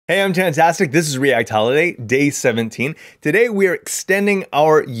Hey, I'm Fantastic. This is React Holiday, day 17. Today, we are extending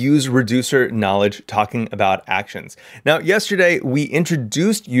our useReducer knowledge talking about actions. Now, yesterday, we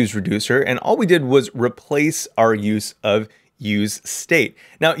introduced useReducer, and all we did was replace our use of useState.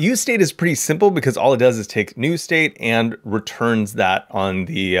 Now, useState is pretty simple because all it does is take newState and returns that on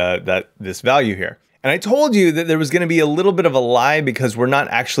this value here. And I told you that there was going to be a little bit of a lie because we're not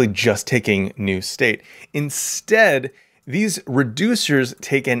actually just taking newState. Instead, these reducers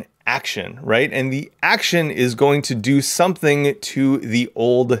take an action, right? And the action is going to do something to the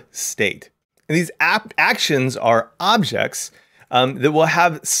old state. And these actions are objects that will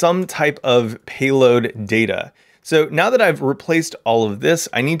have some type of payload data. So now that I've replaced all of this,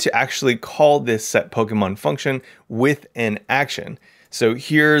 I need to actually call this setPokemon function with an action. So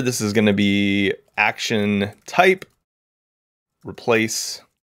here, this is going to be action type, replace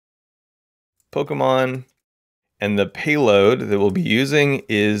Pokemon. And the payload that we'll be using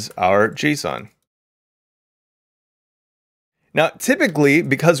is our JSON. Now, typically,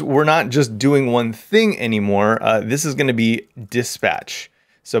 because we're not just doing one thing anymore, this is going to be dispatch.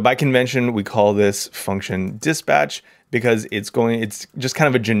 So by convention, we call this function dispatch because it's just kind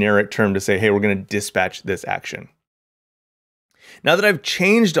of a generic term to say, hey, we're going to dispatch this action. Now that I've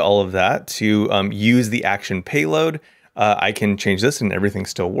changed all of that to use the action payload, I can change this and everything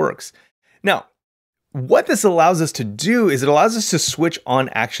still works. Now, what this allows us to do is it allows us to switch on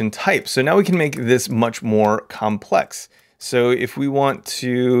action type. So now we can make this much more complex. So if we want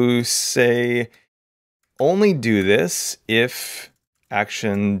to say only do this if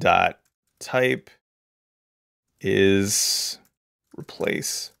action.type is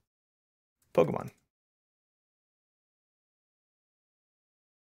replace Pokemon.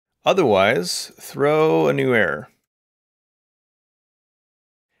 Otherwise, throw a new error.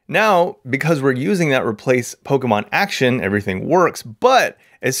 Now, because we're using that replace Pokemon action, everything works. But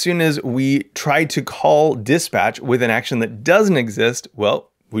as soon as we try to call dispatch with an action that doesn't exist,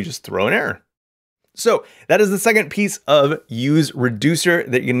 well, we just throw an error. So that is the second piece of useReducer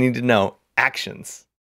that you need to know, actions.